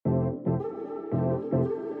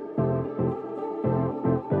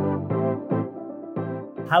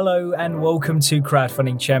Hello and welcome to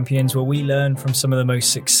Crowdfunding Champions, where we learn from some of the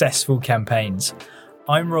most successful campaigns.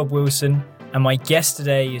 I'm Rob Wilson, and my guest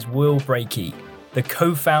today is Will Breakey, the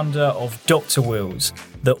co-founder of Dr. Will's,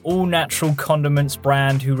 the all-natural condiments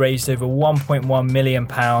brand who raised over £1.1 million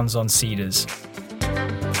on Seedrs.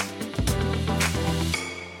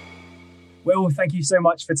 Will, thank you so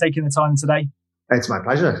much for taking the time today. It's my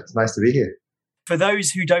pleasure. It's nice to be here. For those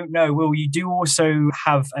who don't know, Will, you do also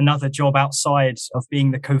have another job outside of being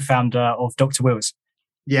the co-founder of Dr. Will's.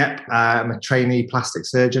 Yeah, I'm a trainee plastic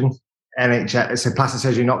surgeon. NHS, so plastic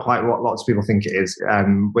surgery, not quite what lots of people think it is.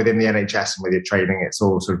 Within the NHS and with your training, it's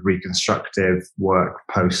all sort of reconstructive work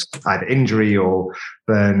post either injury or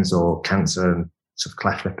burns or cancer and sort of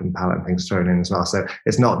cleft lip and palate and things thrown in as well. So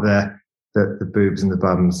it's not the boobs and the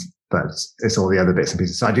bums, but it's all the other bits and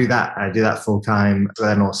pieces. So I do that full time. But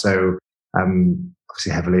then also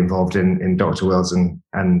obviously heavily involved in Dr. Will's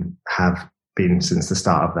and have been since the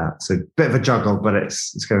start of that. So a bit of a juggle, but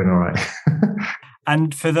it's going all right.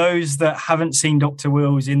 And for those that haven't seen Dr.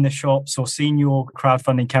 Will's in the shops or seen your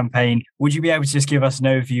crowdfunding campaign, would you be able to just give us an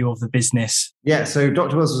overview of the business? Yeah, so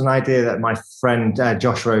Dr. Will's was an idea that my friend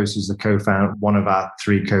Josh Rose, who's the co-founder, one of our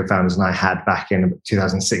three co-founders, and I had back in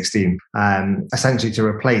 2016, essentially to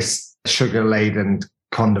replace sugar-laden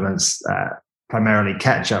condiments, primarily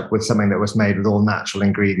ketchup, with something that was made with all natural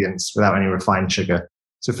ingredients without any refined sugar.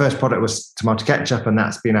 So first product was tomato ketchup, and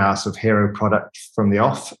that's been our sort of hero product from the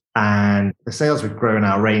off. And the sales have grown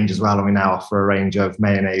our range as well. And we now offer a range of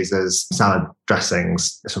mayonnaises, salad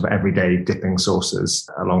dressings, sort of everyday dipping sauces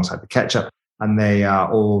alongside the ketchup. And they are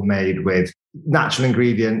all made with natural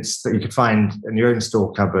ingredients that you could find in your own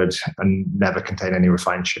store cupboard and never contain any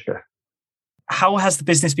refined sugar. How has the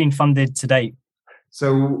business been funded to date?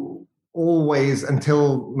 So always,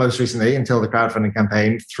 until most recently, until the crowdfunding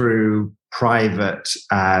campaign, through private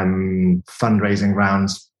fundraising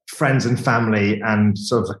rounds, friends and family, and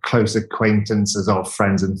sort of the close acquaintances of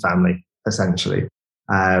friends and family, essentially.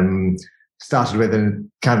 Started with a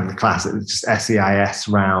kind of the classic, just SEIS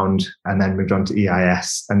round, and then moved on to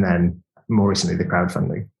EIS, and then more recently the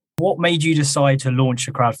crowdfunding. What made you decide to launch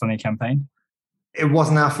a crowdfunding campaign? It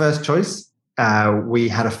wasn't our first choice. We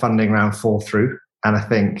had a funding round fall through, and I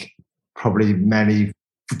think probably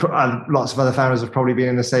lots of other founders have probably been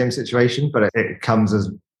in the same situation, but it comes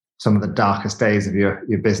as some of the darkest days of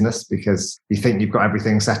your business, because you think you've got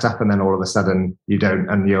everything set up and then all of a sudden you don't,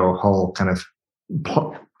 and your whole kind of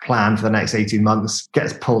plan for the next 18 months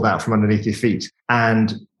gets pulled out from underneath your feet.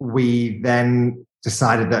 And we then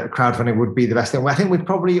decided that crowdfunding would be the best thing. I think we'd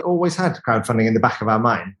probably always had crowdfunding in the back of our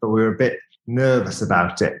mind, but we were a bit nervous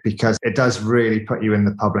about it because it does really put you in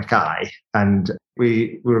the public eye. And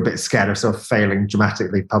we were a bit scared of sort of failing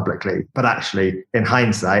dramatically publicly. But actually, in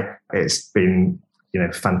hindsight, it's been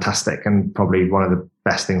fantastic, and probably one of the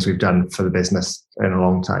best things we've done for the business in a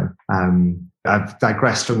long time. I've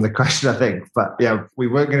digressed from the question, I think, but yeah, we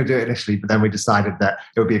weren't going to do it initially, but then we decided that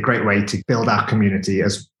it would be a great way to build our community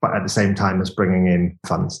but at the same time as bringing in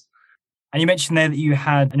funds. And you mentioned there that you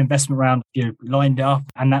had an investment round lined up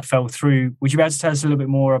and that fell through. Would you be able to tell us a little bit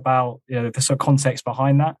more about the sort of context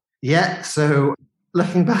behind that? Yeah, so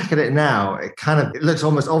looking back at it now, it looks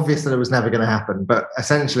almost obvious that it was never going to happen. But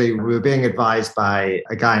essentially, we were being advised by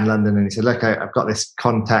a guy in London, and he said, look, I've got this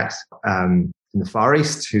contact in the Far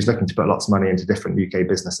East who's looking to put lots of money into different UK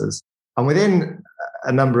businesses. And within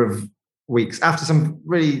a number of weeks, after some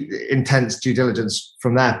really intense due diligence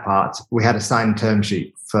from their part, we had a signed term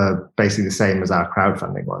sheet for basically the same as our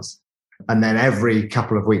crowdfunding was. And then every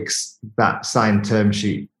couple of weeks, that signed term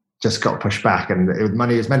sheet just got pushed back, and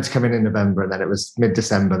money was meant to come in November, and then it was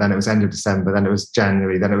mid-December, then it was end of December, then it was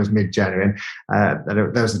January, then it was mid-January, and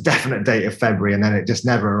there was a definite date of February, and then it just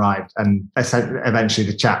never arrived. And eventually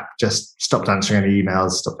the chap just stopped answering any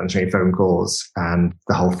emails, stopped answering any phone calls, and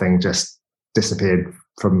the whole thing just disappeared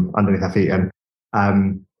from underneath our feet. And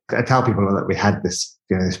I tell people that we had this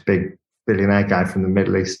big billionaire guy from the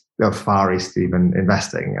Middle East, or Far East even,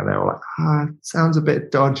 investing, and they were like, it sounds a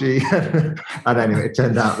bit dodgy. And anyway, it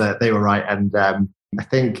turned out that they were right. And I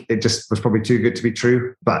think it just was probably too good to be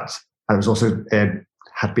true, but it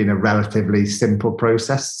had been a relatively simple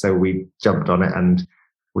process. So we jumped on it, and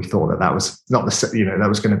we thought that was not that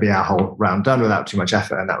was going to be our whole round done without too much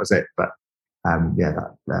effort, and that was it. But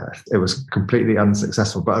it was completely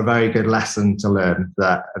unsuccessful, but a very good lesson to learn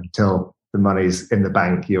that until the money's in the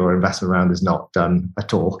bank, your investment round is not done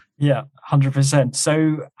at all. Yeah, 100%.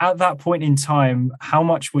 So at that point in time, how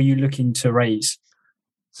much were you looking to raise?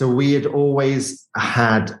 So we had always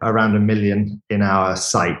had around 1 million in our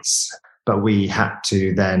sights, but we had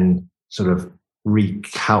to then sort of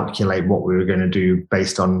recalculate what we were going to do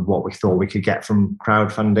based on what we thought we could get from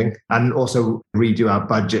crowdfunding, and also redo our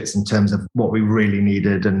budgets in terms of what we really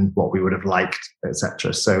needed and what we would have liked,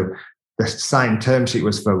 etc. So the signed term sheet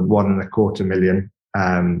was for 1.25 million,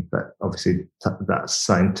 but obviously that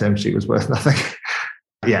signed term sheet was worth nothing.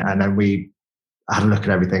 Yeah, and then we had a look at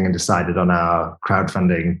everything and decided on our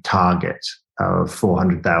crowdfunding target of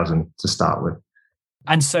 400,000 to start with.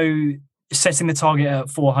 And so, setting the target at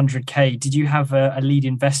 400k, did you have a lead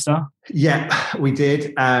investor? Yeah, we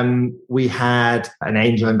did. We had an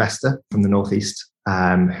angel investor from the Northeast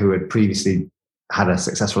who had previously had a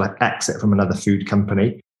successful exit from another food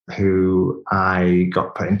company, who I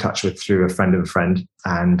got put in touch with through a friend of a friend.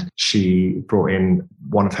 And she brought in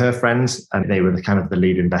one of her friends, and they were the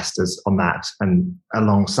lead investors on that. And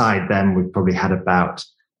alongside them, we probably had about,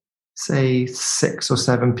 say, 6 or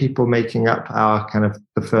 7 people making up our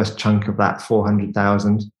the first chunk of that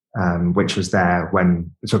 400,000, which was there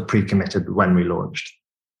when sort of pre-committed when we launched.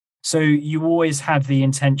 So you always had the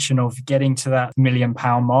intention of getting to that £1 million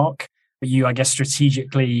mark, but you, I guess,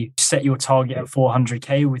 strategically set your target at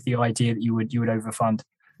 400k with the idea that you would overfund.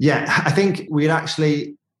 Yeah, I think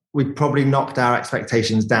we'd probably knocked our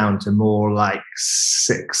expectations down to more like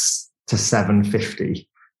 6 to 750.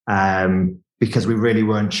 Because we really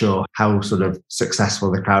weren't sure how sort of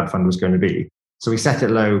successful the crowdfund was going to be. So we set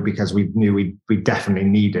it low because we knew we definitely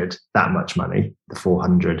needed that much money, the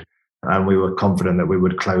 400. And we were confident that we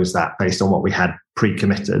would close that based on what we had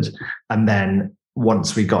pre-committed. And then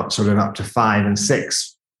once we got sort of up to 5 and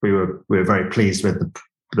 6, we were very pleased with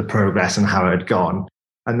the progress and how it had gone.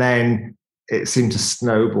 And then it seemed to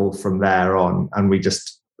snowball from there on. And we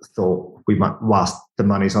just thought we might, whilst the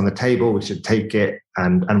money's on the table, we should take it.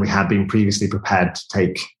 And we had been previously prepared to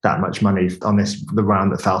take that much money on the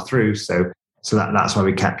round that fell through. So that's why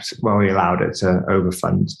we allowed it to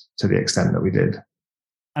overfund to the extent that we did.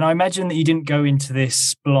 And I imagine that you didn't go into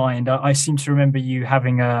this blind. I seem to remember you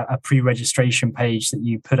having a pre-registration page that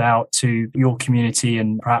you put out to your community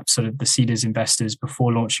and perhaps sort of the Seedrs investors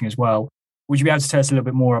before launching as well. Would you be able to tell us a little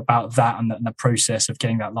bit more about that and the process of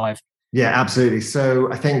getting that live? Yeah, absolutely.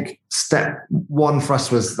 So I think step 1 for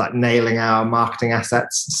us was like nailing our marketing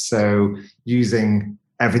assets. So using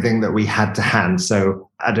everything that we had to hand. So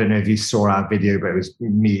I don't know if you saw our video, but it was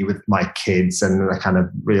me with my kids and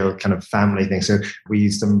a real family thing. So we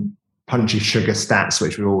used some punchy sugar stats,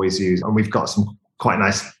 which we always use. And we've got some quite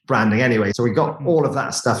nice branding anyway. So we got all of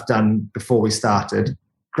that stuff done before we started.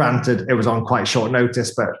 Granted, it was on quite short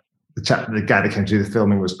notice, but the guy that came to do the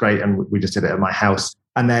filming was great. And we just did it at my house.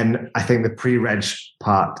 And then I think the pre-reg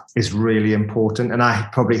part is really important. And I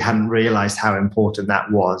probably hadn't realized how important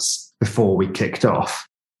that was before we kicked off.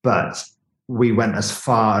 But we went as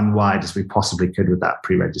far and wide as we possibly could with that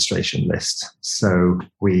pre-registration list. So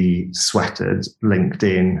we sweated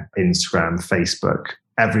LinkedIn, Instagram, Facebook,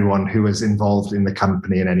 everyone who was involved in the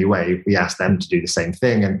company in any way. We asked them to do the same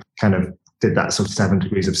thing and did that sort of 7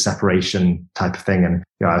 degrees of separation type of thing. And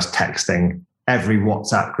I was texting every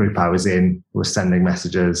WhatsApp group I was in, was sending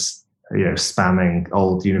messages, spamming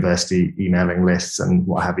old university emailing lists and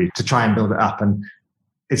what have you to try and build it up. And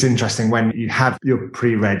it's interesting when you have your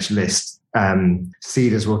pre-reg list,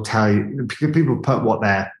 Seedrs will tell you, people put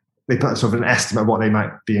they put sort of an estimate of what they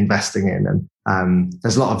might be investing in. And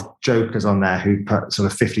there's a lot of jokers on there who put sort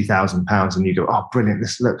of £50,000 and you go, oh, brilliant,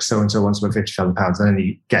 this looks so-and-so wants to put £50,000. And then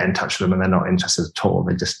you get in touch with them and they're not interested at all.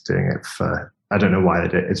 They're just doing it for, I don't know why they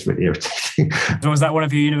did it. It's really irritating. Was that one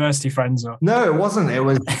of your university friends? Or? No, it wasn't. It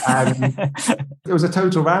was it was a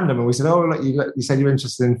total random. And we said, oh, look, you said you're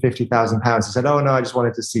interested in £50,000. He said, oh, no, I just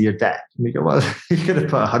wanted to see your debt. And you go, well, you could have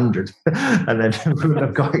put 100 and then we would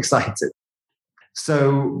have got excited.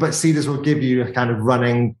 So, but Seedrs will give you a kind of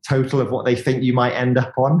running total of what they think you might end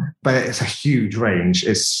up on. But it's a huge range.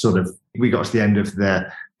 It's sort of, we got to the end of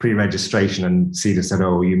the pre-registration and Seedrs said,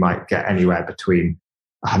 oh, you might get anywhere between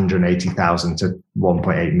 180,000 to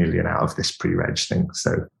 1.8 million out of this pre-reg thing.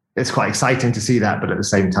 So it's quite exciting to see that, but at the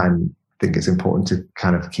same time, I think it's important to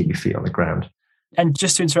kind of keep your feet on the ground. And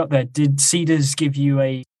just to interrupt there, did Seedrs give you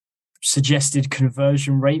a suggested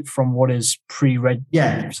conversion rate from what is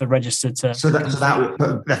registered to? So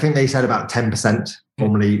that I think they said about 10%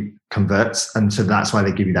 normally converts. And so that's why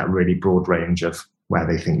they give you that really broad range of where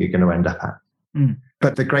they think you're going to end up at. Mm.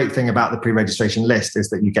 But the great thing about the pre-registration list is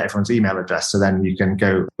that you get everyone's email address. So then you can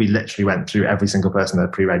go, we literally went through every single person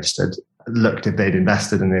that pre-registered, looked if they'd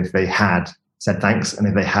invested, and if they had, said thanks. And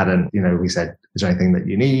if they hadn't, we said, is there anything that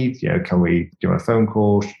you need? Can we do a phone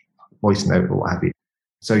call, voice note, or what have you?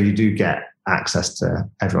 So you do get access to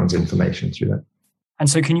everyone's information through that. And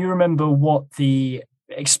so can you remember what the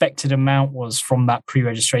expected amount was from that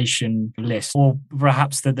pre-registration list, or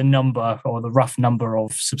perhaps the number or the rough number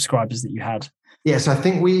of subscribers that you had? Yeah, so I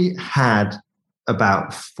think we had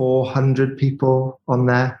about 400 people on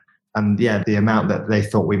there. And yeah, the amount that they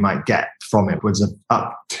thought we might get from it was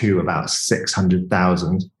up to about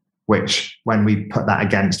 600,000, which when we put that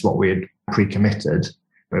against what we had pre-committed,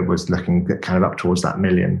 it was looking kind of up towards that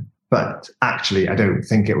million. But actually, I don't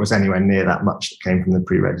think it was anywhere near that much that came from the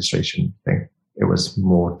pre-registration thing. It was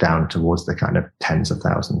more down towards the kind of tens of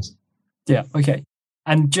thousands. Yeah, okay.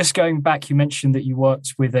 And just going back, you mentioned that you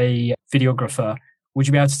worked with a videographer. Would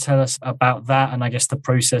you be able to tell us about that and I guess the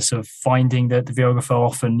process of finding the videographer?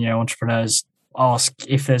 Often, entrepreneurs ask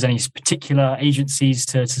if there's any particular agencies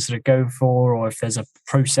to sort of go for, or if there's a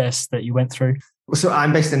process that you went through. So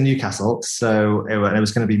I'm based in Newcastle, so it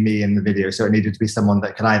was going to be me in the video. So it needed to be someone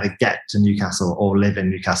that could either get to Newcastle or live in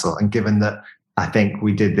Newcastle. And given that I think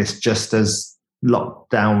we did this just as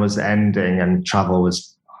lockdown was ending and travel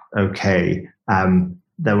was okay,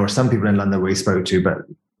 there were some people in London we spoke to, but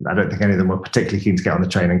I don't think any of them were particularly keen to get on the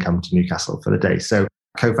train and come to Newcastle for the day. So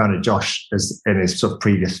co-founder Josh, is in his sort of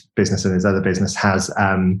previous business and his other business, has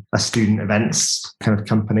a student events kind of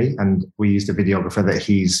company. And we used a videographer that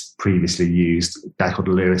he's previously used, a guy called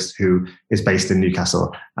Lewis, who is based in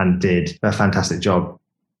Newcastle and did a fantastic job,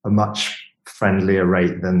 a much friendlier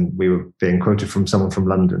rate than we were being quoted from someone from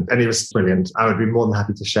London. And he was brilliant. I would be more than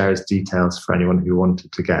happy to share his details for anyone who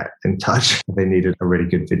wanted to get in touch if they needed a really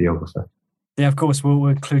good videographer. Yeah, of course. We'll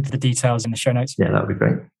include the details in the show notes. Yeah, that would be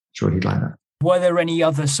great. Sure, he'd like that. Were there any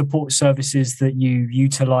other support services that you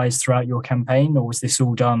utilised throughout your campaign, or was this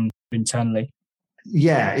all done internally?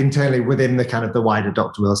 Yeah, internally within the kind of the wider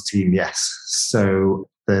Dr. Will's team, yes. So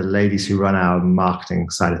the ladies who run our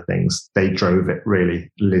marketing side of things, they drove it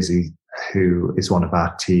really. Lizzie, who is one of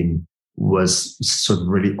our team, was sort of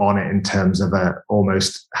really on it in terms of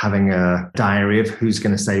almost having a diary of who's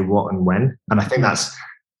going to say what and when. And I think that's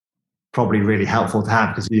probably really helpful to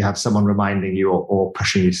have, because you have someone reminding you or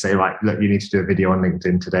pushing you to say, right, look, you need to do a video on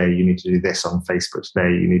LinkedIn today. You need to do this on Facebook today.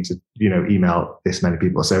 You need to, email this many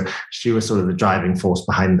people. So she was sort of the driving force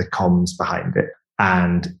behind the comms behind it.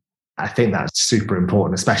 And I think that's super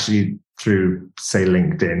important, especially through, say,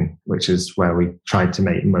 LinkedIn, which is where we tried to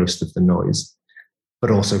make most of the noise,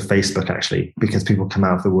 but also Facebook, actually, because people come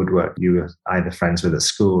out of the woodwork you were either friends with at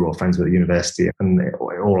school or friends with at university, and it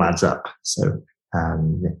all adds up. So,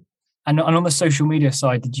 yeah. And on the social media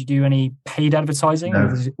side, did you do any paid advertising? No,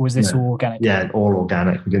 or was this all organic? Yeah, all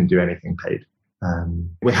organic. We didn't do anything paid.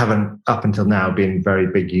 We haven't, up until now, been very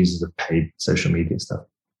big users of paid social media stuff.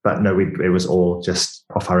 But no, it was all just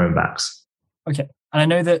off our own backs. Okay. And I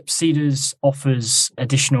know that Seedrs offers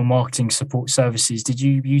additional marketing support services. Did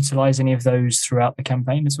you utilize any of those throughout the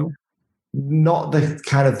campaign at all? Not the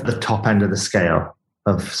kind of the top end of the scale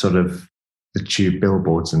of sort of the tube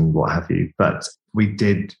billboards and what have you, but we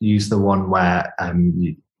did use the one where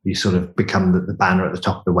you sort of become the banner at the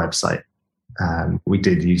top of the website. We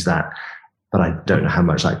did use that, but I don't know how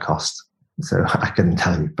much that cost. So I couldn't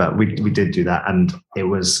tell you, but we did do that and it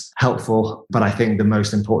was helpful. But I think the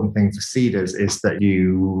most important thing for Seedrs is that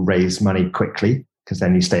you raise money quickly, because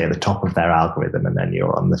then you stay at the top of their algorithm and then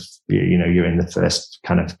you're on you're in the first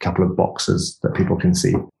kind of couple of boxes that people can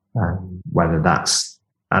see. Whether that's,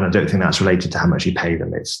 and I don't think that's related to how much you pay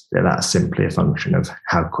them. That's simply a function of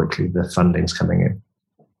how quickly the funding's coming in.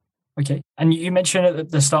 Okay. And you mentioned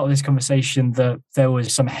at the start of this conversation that there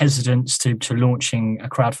was some hesitance to launching a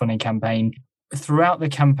crowdfunding campaign. Throughout the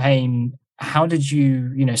campaign, how did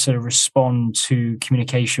you, sort of respond to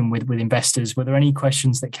communication with investors? Were there any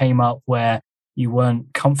questions that came up where you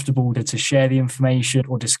weren't comfortable to share the information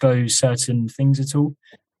or disclose certain things at all?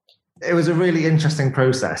 It was a really interesting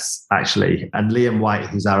process, actually. And Liam White,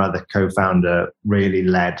 who's our other co-founder, really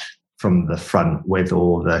led from the front with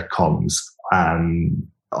all the comms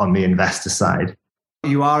on the investor side.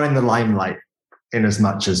 You are in the limelight in as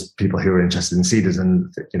much as people who are interested in Seedrs,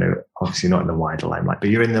 and obviously not in the wider limelight, but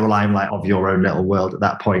you're in the limelight of your own little world at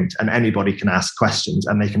that point, and anybody can ask questions,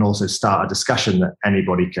 and they can also start a discussion that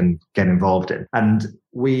anybody can get involved in. And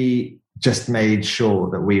we just made sure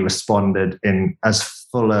that we responded in as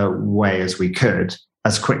full a way as we could,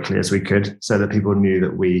 as quickly as we could, so that people knew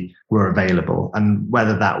that we were available. And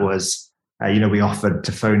whether that was, we offered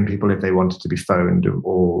to phone people if they wanted to be phoned,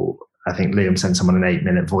 or I think Liam sent someone an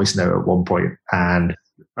 8-minute voice note at one point, and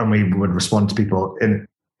we would respond to people in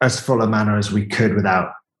as full a manner as we could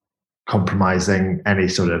without compromising any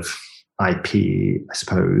sort of IP, I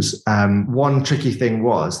suppose. One tricky thing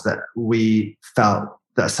was that we felt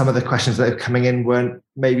that some of the questions that were coming in weren't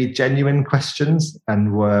maybe genuine questions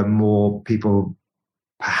and were more people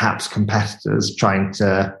perhaps competitors trying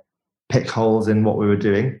to pick holes in what we were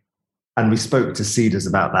doing. And we spoke to Seedrs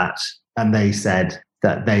about that. And they said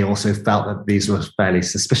that they also felt that these were fairly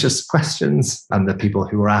suspicious questions and the people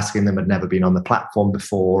who were asking them had never been on the platform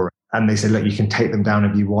before. And they said, look, you can take them down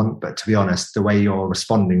if you want, but to be honest, the way you're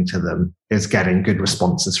responding to them is getting good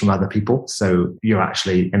responses from other people. So you're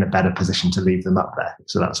actually in a better position to leave them up there.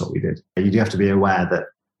 So that's what we did. You do have to be aware that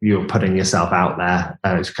you're putting yourself out there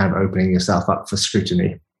and it's kind of opening yourself up for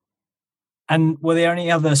scrutiny. And were there any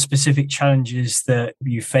other specific challenges that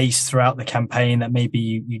you faced throughout the campaign that maybe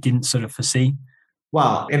you didn't sort of foresee?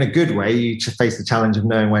 Well, in a good way, you should face the challenge of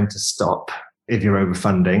knowing when to stop if you're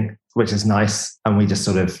overfunding, which is nice. And we just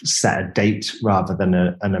sort of set a date rather than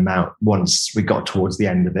an amount once we got towards the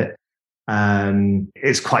end of it.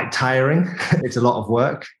 It's quite tiring. It's a lot of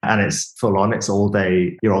work and it's full on. It's all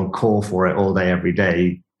day. You're on call for it all day, every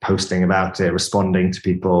day, posting about it, responding to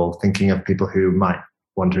people, thinking of people who might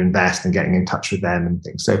want to invest and getting in touch with them and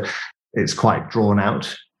things. So it's quite drawn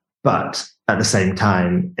out, but at the same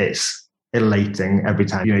time, it's elating every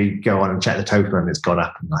time you go on and check the total and it's gone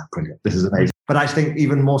up and like, brilliant, this is amazing. But I think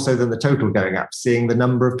even more so than the total going up, seeing the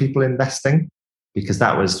number of people investing, because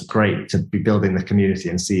that was great to be building the community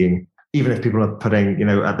and seeing, even if people are putting,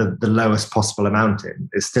 at the lowest possible amount in,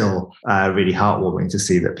 it's still really heartwarming to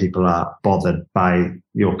see that people are bothered by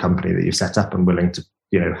your company that you've set up and willing to,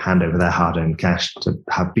 hand over their hard-earned cash to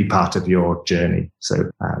be part of your journey.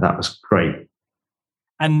 So that was great.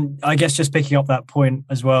 And I guess just picking up that point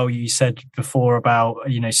as well, you said before about,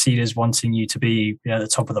 Seedrs wanting you to be at the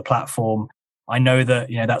top of the platform. I know that,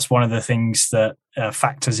 that's one of the things that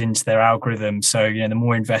factors into their algorithm. So, the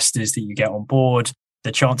more investors that you get on board,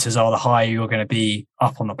 the chances are the higher you're going to be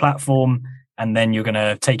up on the platform. And then you're going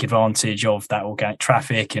to take advantage of that organic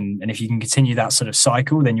traffic. And if you can continue that sort of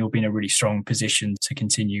cycle, then you'll be in a really strong position to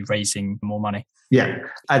continue raising more money. Yeah,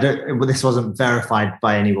 this wasn't verified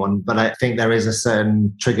by anyone, but I think there is a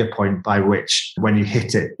certain trigger point by which when you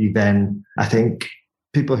hit it, I think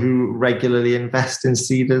people who regularly invest in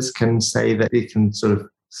Seedrs can say that you can sort of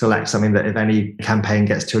select something that if any campaign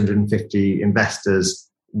gets 250 investors.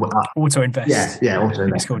 Auto invest. Yeah, auto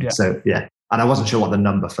invest. Yeah. So, yeah. And I wasn't sure what the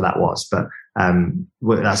number for that was, but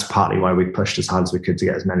that's partly why we pushed as hard as we could to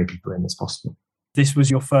get as many people in as possible. This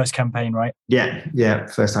was your first campaign, right? Yeah.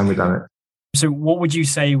 First time we've done it. So what would you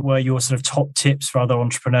say were your sort of top tips for other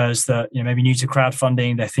entrepreneurs that, maybe new to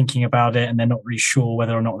crowdfunding, they're thinking about it and they're not really sure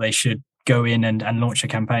whether or not they should go in and launch a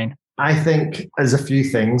campaign? I think there's a few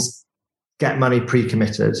things. Get money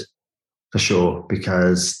pre-committed for sure,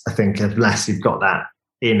 because I think unless you've got that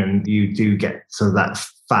in and you do get sort of that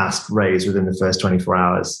fast raise within the first 24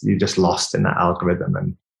 hours, you're just lost in that algorithm.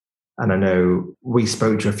 And I know we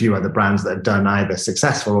spoke to a few other brands that had done either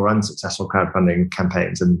successful or unsuccessful crowdfunding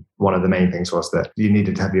campaigns. And one of the main things was that you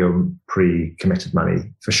needed to have your pre-committed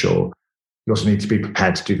money for sure. You also need to be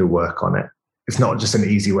prepared to do the work on it. It's not just an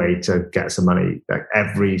easy way to get some money. Like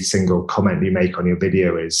every single comment you make on your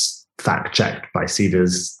video is fact-checked by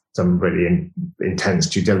Seedrs, some really intense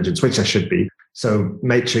due diligence, which there should be. So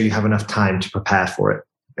make sure you have enough time to prepare for it.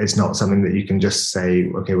 It's not something that you can just say,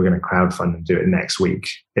 okay, we're going to crowdfund and do it next week.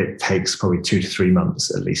 It takes probably 2 to 3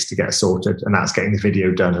 months at least to get sorted. And that's getting the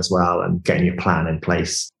video done as well and getting your plan in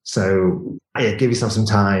place. So give yourself some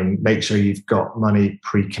time, make sure you've got money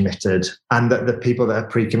pre-committed and that the people that are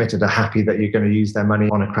pre-committed are happy that you're going to use their money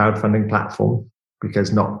on a crowdfunding platform,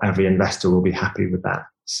 because not every investor will be happy with that.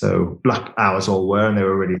 So ours all were, and they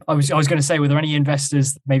were really... I was going to say, were there any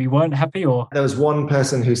investors that maybe weren't happy or? There was one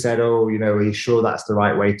person who said, are you sure that's the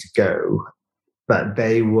right way to go? But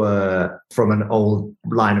they were from an old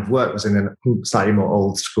line of work, was in a slightly more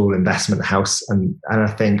old school investment house. And I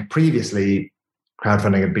think previously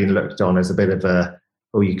crowdfunding had been looked on as a bit of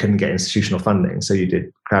you couldn't get institutional funding, so you did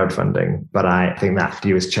crowdfunding. But I think that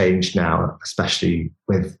view has changed now, especially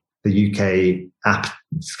with the UK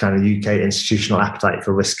institutional appetite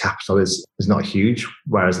for risk capital is not huge,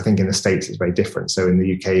 whereas I think in the States it's very different. So in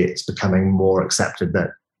the UK, it's becoming more accepted that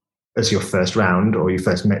as your first round or your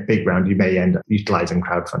first big round, you may end up utilizing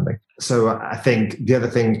crowdfunding. So I think the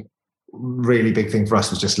other really big thing for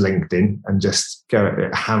us was just LinkedIn and just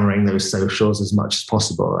hammering those socials as much as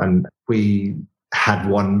possible. And we had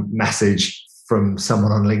one message from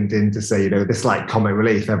someone on LinkedIn to say, this like comic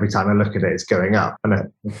relief, every time I look at it, it's going up. And I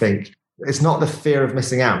think it's not the fear of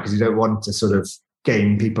missing out, because you don't want to sort of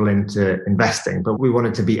game people into investing, but we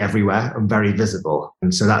wanted to be everywhere and very visible.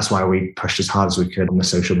 And so that's why we pushed as hard as we could on the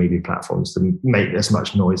social media platforms to make as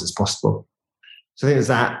much noise as possible. So I think there's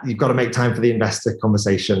that. You've got to make time for the investor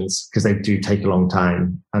conversations because they do take a long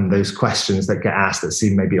time. And those questions that get asked that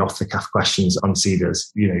seem maybe off the cuff questions on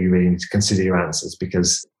Seedrs, you really need to consider your answers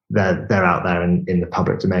because they're out there in the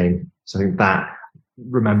public domain. So I think that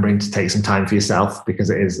remembering to take some time for yourself because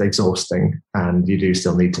it is exhausting and you do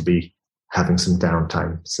still need to be having some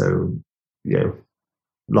downtime. So,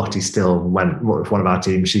 Lottie still went with one of our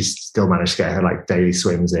teams. She's still managed to get her daily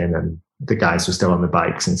swims in and the guys were still on the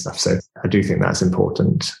bikes and stuff. So I do think that's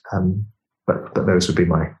important. But those would be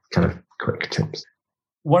my kind of quick tips.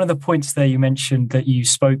 One of the points there you mentioned that you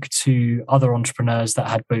spoke to other entrepreneurs that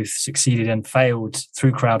had both succeeded and failed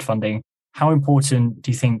through crowdfunding. How important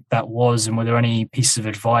do you think that was? And were there any pieces of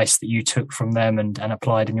advice that you took from them and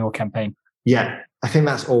applied in your campaign? Yeah, I think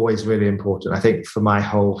that's always really important. I think for my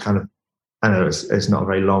whole I know it's not a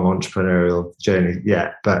very long entrepreneurial journey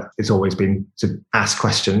yet, but it's always been to ask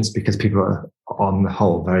questions because people are on the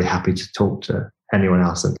whole very happy to talk to anyone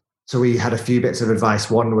else. And so we had a few bits of advice.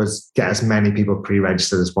 One was get as many people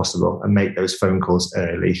pre-registered as possible and make those phone calls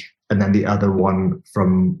early. And then the other one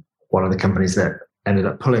from one of the companies that ended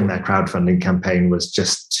up pulling their crowdfunding campaign was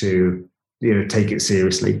just to take it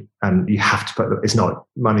seriously. And you have to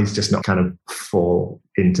money's just not kind of fall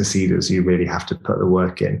into Seedrs. You really have to put the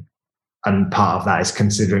work in. And part of that is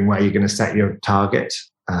considering where you're going to set your target,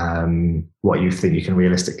 what you think you can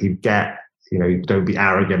realistically get. Don't be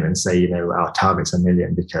arrogant and say, our target's $1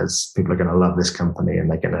 million because people are going to love this company and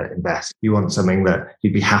they're going to invest. You want something that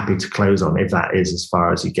you'd be happy to close on if that is as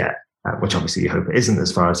far as you get, which obviously you hope it isn't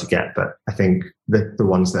as far as you get. But I think the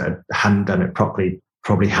ones that hadn't done it properly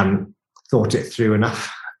probably hadn't thought it through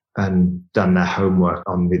enough and done their homework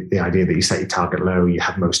on the idea that you set your target low, you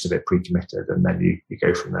have most of it pre-committed, and then you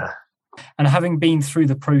go from there. And having been through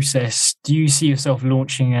the process, do you see yourself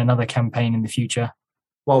launching another campaign in the future?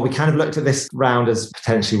 Well, we kind of looked at this round as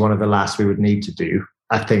potentially one of the last we would need to do.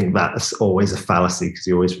 I think that's always a fallacy because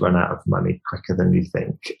you always run out of money quicker than you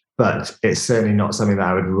think. But it's certainly not something that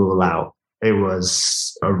I would rule out. It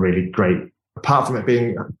was a really great, apart from it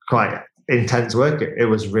being quite intense work, it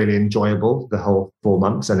was really enjoyable, the whole 4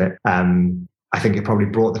 months. And I think it probably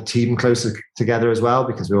brought the team closer together as well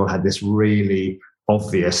because we all had this really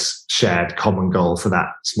obvious shared common goal for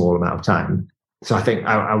that small amount of time. So I think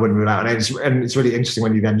I wouldn't rule out. And it's really interesting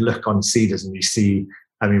when you then look on Seedrs and you see,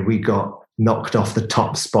 we got knocked off the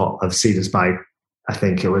top spot of Seedrs by, I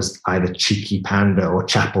think it was either Cheeky Panda or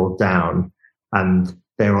Chapel Down. And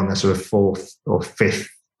they were on the sort of 4th or 5th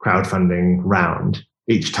crowdfunding round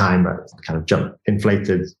each time, a kind of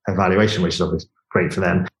inflated evaluation, which is obviously great for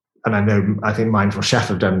them. And I think Mindful Chef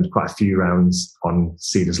have done quite a few rounds on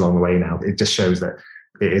Seedrs along the way now. It just shows that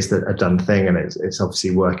it is a done thing and it's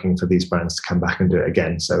obviously working for these brands to come back and do it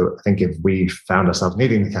again. So I think if we found ourselves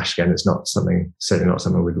needing the cash again, it's certainly not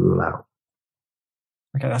something we'd rule out.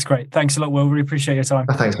 Okay, that's great. Thanks a lot, Will. Really appreciate your time.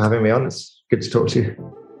 Thanks for having me on. It's good to talk to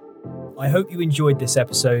you. I hope you enjoyed this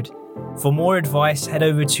episode. For more advice, head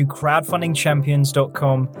over to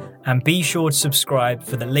crowdfundingchampions.com and be sure to subscribe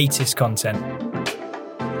for the latest content.